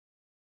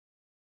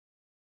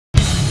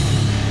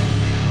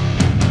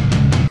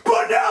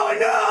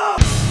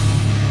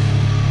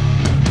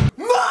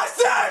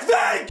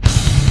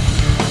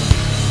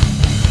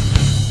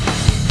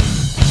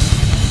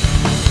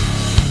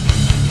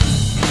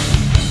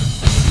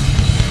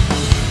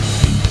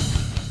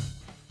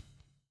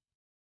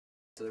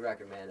the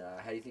record, man.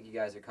 How do you think you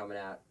guys are coming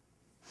out?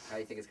 How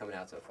do you think it's coming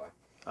out so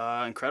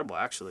far? Incredible,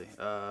 actually.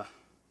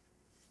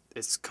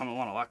 It's coming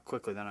along a lot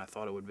quicker than I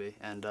thought it would be,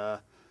 and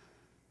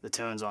the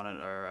tones on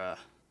it are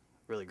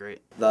really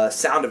great. The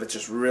sound of it's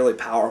just really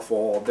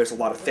powerful. There's a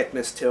lot of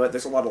thickness to it.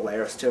 There's a lot of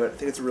layers to it. I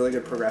think it's a really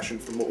good progression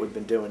from what we've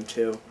been doing,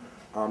 too.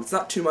 It's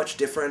not too much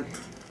different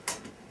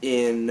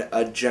in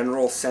a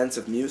general sense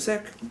of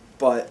music,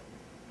 but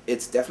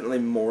it's definitely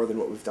more than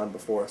what we've done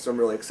before. So I'm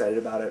really excited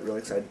about it, really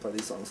excited to play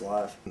these songs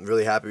live. I'm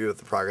really happy with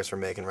the progress we're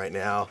making right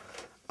now.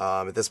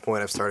 At this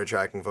point, I've started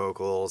tracking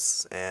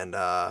vocals, and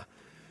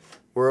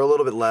we're a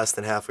little bit less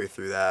than halfway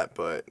through that,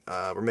 but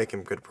we're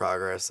making good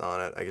progress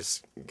on it. I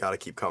just got to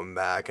keep coming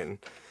back and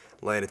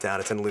laying it down.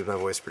 I tend to lose my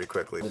voice pretty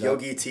quickly.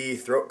 Yogi Tea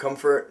Throat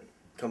Comfort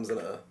comes in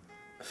a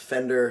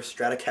Fender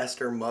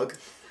Stratocaster mug,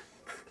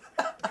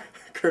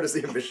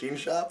 courtesy of Machine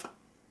Shop.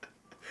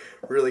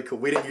 Really cool.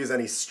 We didn't use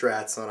any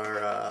strats on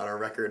our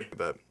record,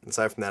 but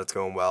aside from that, it's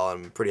going well.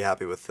 I'm pretty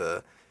happy with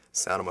the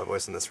sound of my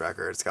voice in this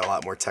record. It's got a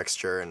lot more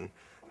texture and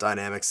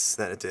dynamics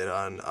than it did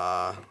on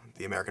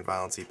the American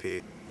Violence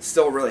EP.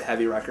 Still a really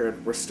heavy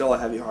record. We're still a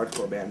heavy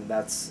hardcore band.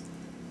 That's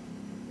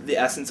the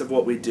essence of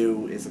what we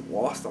do isn't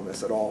lost on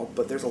this at all.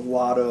 But there's a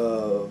lot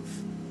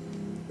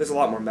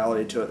more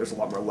melody to it. There's a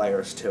lot more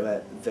layers to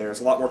it.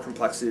 There's a lot more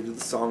complexity to the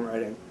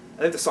songwriting.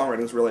 I think the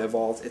songwriting's really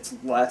evolved. It's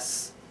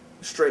less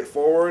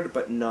straightforward,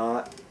 but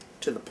not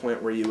to the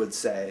point where you would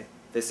say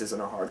this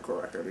isn't a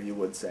hardcore record, or you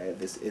would say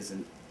this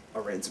isn't a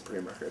Reign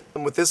Supreme record.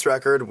 With this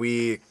record,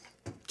 we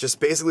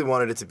just basically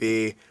wanted it to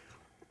be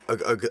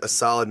a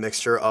solid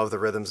mixture of the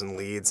rhythms and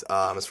leads.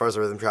 As far as the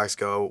rhythm tracks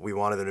go, we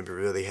wanted them to be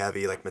really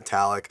heavy, like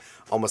metallic,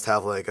 almost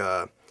have like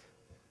a,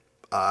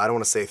 I don't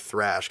want to say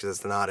thrash because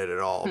it's not it at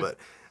all, but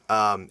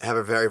have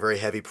a very, very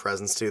heavy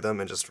presence to them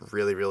and just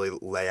really, really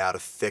lay out a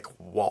thick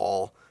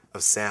wall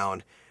of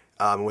sound.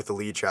 With the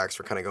lead tracks,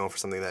 we're kind of going for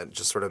something that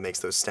just sort of makes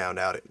those stand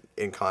out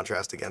in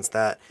contrast against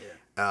that.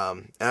 Yeah.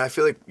 And I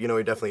feel like, you know,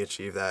 we definitely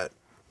achieved that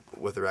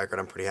with the record.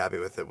 I'm pretty happy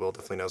with it. Will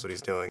definitely knows what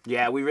he's doing.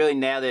 Yeah, we really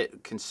nailed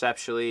it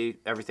conceptually,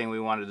 everything we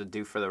wanted to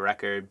do for the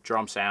record.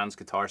 Drum sounds,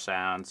 guitar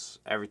sounds,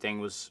 everything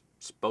was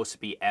supposed to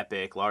be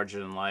epic, larger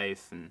than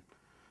life, and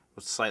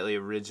with slightly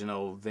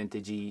original,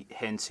 vintagey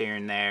hints here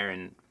and there,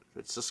 and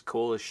it's just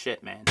cool as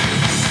shit, man.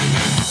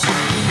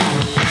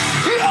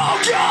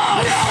 Oh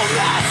God, oh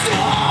master!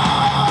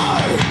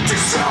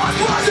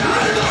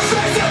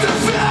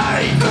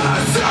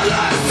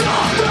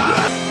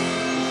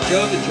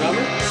 Joe, the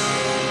drummer,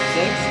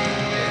 sings.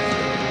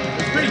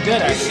 It's pretty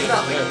good, actually. He's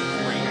not like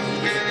great.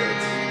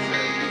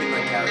 He can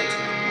like carry the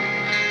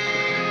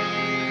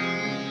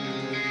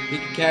team. He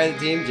can carry the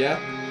team, Joe?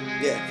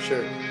 Yeah,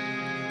 sure.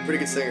 Pretty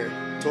good singer.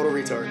 Total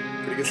retard.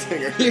 Pretty good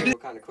singer.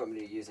 What kind of equipment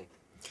are you using?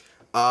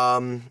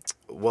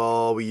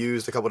 Well, we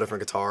used a couple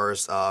different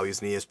guitars. We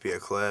used an ESP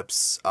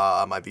Eclipse,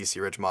 my BC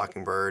Rich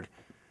Mockingbird,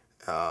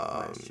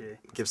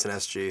 Gibson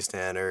SG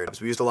standard.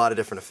 So we used a lot of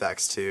different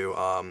effects too.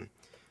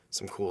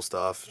 Some cool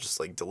stuff, just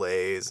like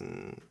delays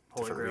and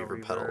different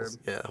reverb pedals.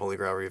 Yeah, Holy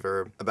Grail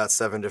reverb. About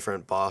 7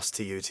 different Boss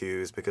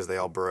TU2s because they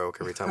all broke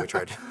every time we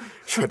tried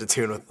to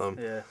tune with them.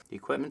 Yeah, the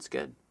equipment's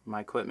good.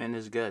 My equipment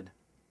is good.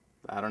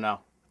 I don't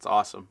know. It's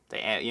awesome.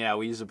 You know,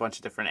 we use a bunch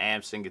of different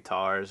amps and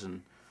guitars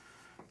and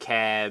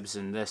cabs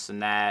and this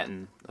and that,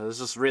 and it was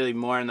just really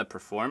more in the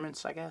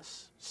performance, I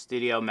guess.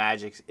 Studio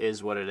magic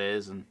is what it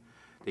is, and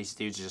these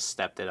dudes just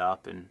stepped it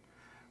up, and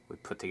we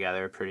put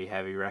together a pretty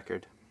heavy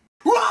record.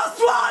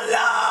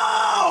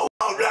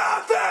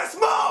 This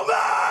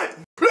moment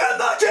in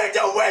the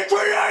kingdom we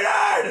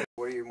created.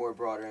 What are your more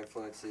broader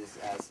influences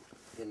as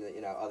in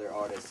the, other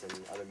artists and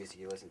other music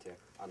you listen to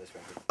on this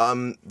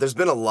record? There's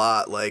been a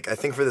lot. Like, I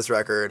think for this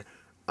record,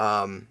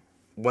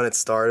 when it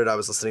started, I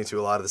was listening to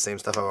a lot of the same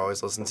stuff I've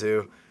always listened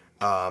to.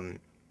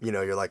 You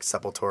know, you're like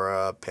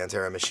Sepultura,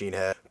 Pantera, Machine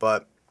Head.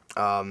 But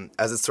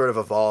as it's sort of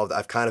evolved,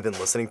 I've kind of been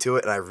listening to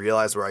it, and I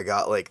realized where I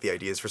got like the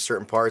ideas for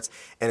certain parts,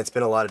 and it's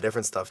been a lot of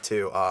different stuff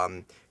too.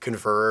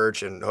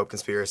 Converge and Hope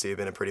Conspiracy have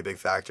been a pretty big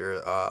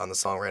factor on the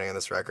songwriting on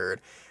this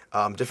record.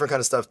 Different kind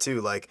of stuff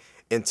too, like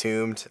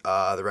Entombed,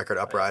 the record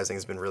Uprising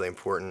has been really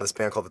important. This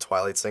band called the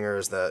Twilight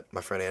Singers that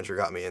my friend Andrew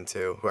got me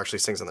into, who actually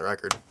sings on the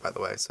record, by the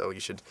way, so you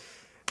should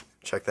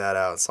check that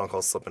out. It's a song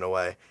called Slipping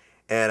Away.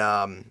 And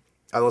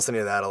I listen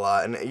to that a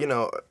lot, and you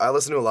know, I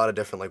listen to a lot of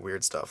different like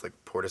weird stuff, like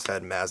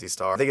Portishead, Mazzy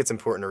Star. I think it's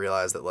important to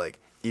realize that like,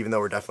 even though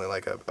we're definitely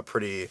like a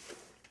pretty,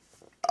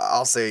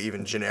 I'll say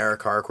even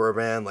generic hardcore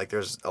band, like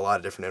there's a lot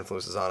of different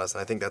influences on us,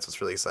 and I think that's what's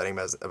really exciting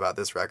about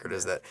this record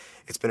is that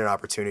it's been an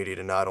opportunity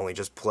to not only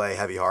just play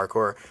heavy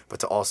hardcore,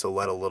 but to also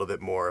let a little bit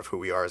more of who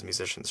we are as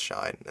musicians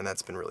shine, and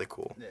that's been really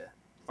cool. Yeah.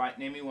 Fine.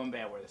 Name me one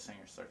band where the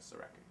singer starts the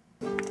record.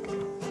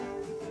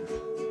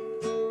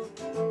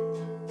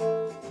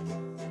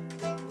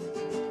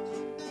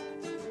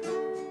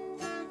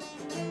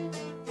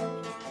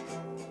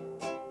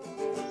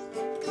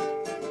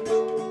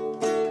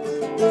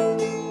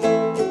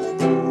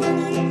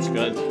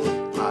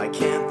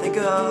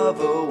 Of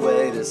a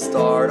way to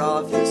start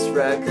off this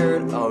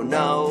record, oh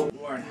no.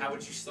 Warren, how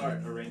would you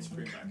start a Reign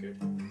Supreme record?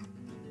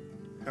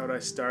 How would I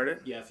start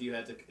it? Yeah, if you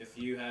had to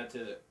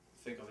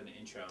think of an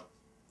intro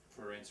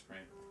for Reign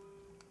Supreme,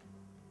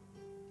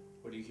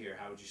 what do you hear?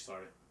 How would you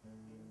start it?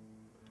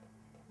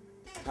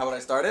 How would I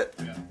start it?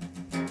 Yeah.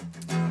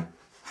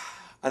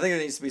 I think there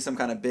needs to be some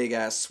kind of big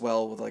ass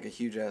swell with like a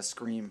huge ass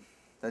scream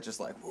that just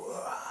like.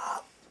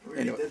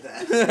 Anyway. Did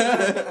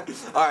that.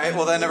 All right,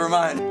 well then never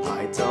mind.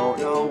 I don't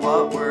know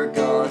what we're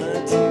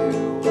gonna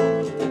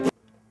do.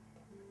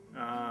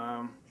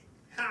 Hi,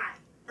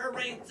 we're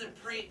Reign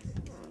Supreme.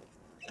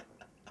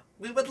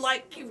 We would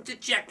like you to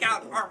check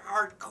out our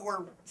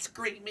hardcore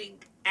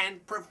screaming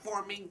and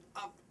performing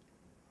of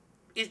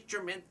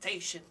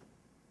instrumentation.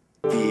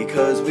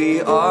 Because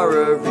we are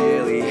a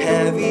really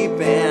heavy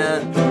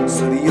band,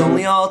 so the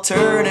only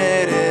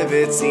alternative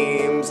it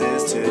seems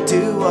is to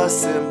do a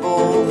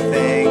simple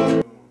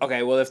thing.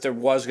 Okay, well, if there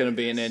was going to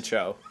be an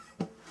intro,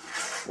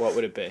 what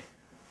would it be?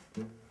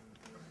 If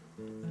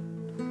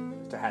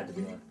there had to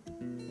be one.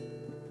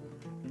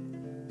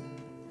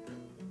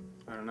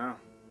 I don't know.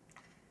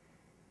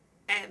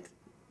 And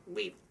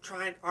we've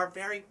tried our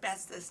very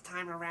best this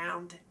time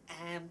around,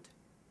 and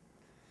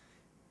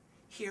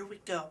here we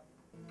go.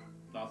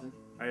 Nothing?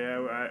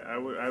 I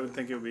would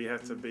think it would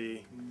have to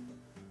be.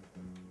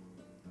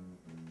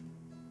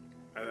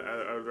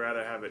 I would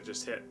rather have it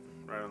just hit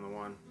right on the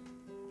one.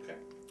 Okay.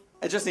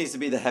 It just needs to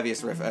be the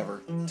heaviest riff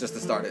ever, just to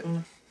start it.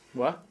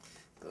 What?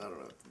 I don't know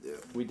what to do.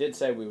 We did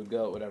say we would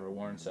go at whatever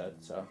Warren said,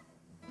 so.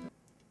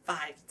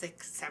 5,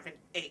 6, 7,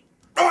 8.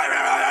 What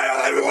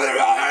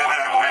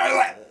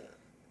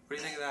do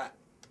you think of that?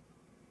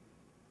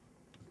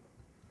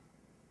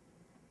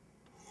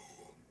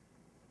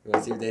 You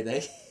want to see what they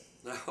think?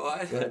 No,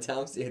 what? You want to tell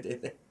them, see what they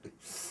think?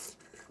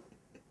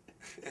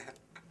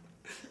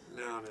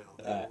 No.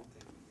 Alright.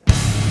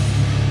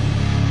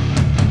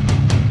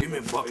 Give me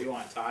a What do you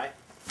want, Thai?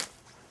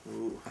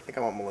 Ooh, I think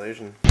I want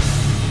Malaysian.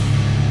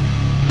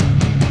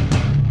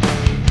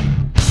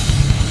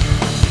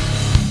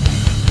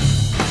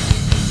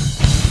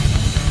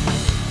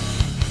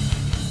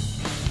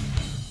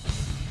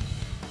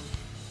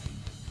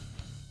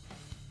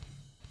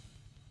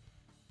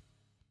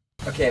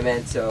 Okay,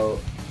 man, so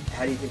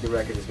how do you think the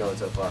record is going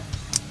so far?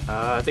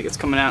 I think it's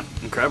coming out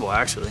incredible,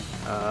 actually.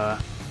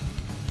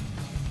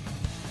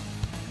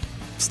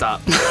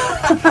 Stop.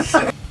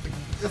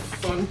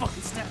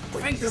 Fucking snap.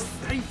 Frank,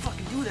 how do you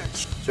fucking do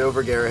that? Joe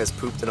Vergara has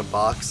pooped in a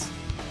box.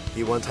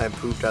 He one time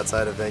pooped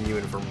outside a venue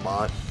in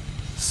Vermont,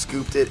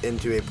 scooped it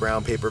into a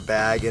brown paper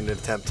bag in an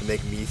attempt to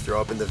make me throw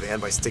up in the van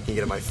by sticking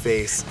it in my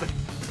face.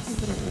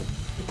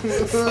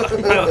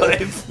 My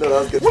life. No,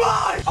 that was good.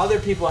 Why? Other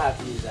people have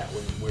to use that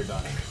when we're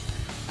done.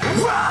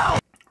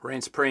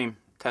 Reign Supreme,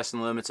 testing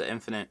the limits of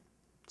infinite.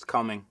 It's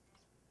coming.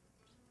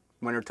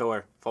 Winter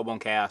tour, full blown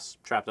chaos,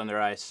 trapped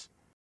under ice.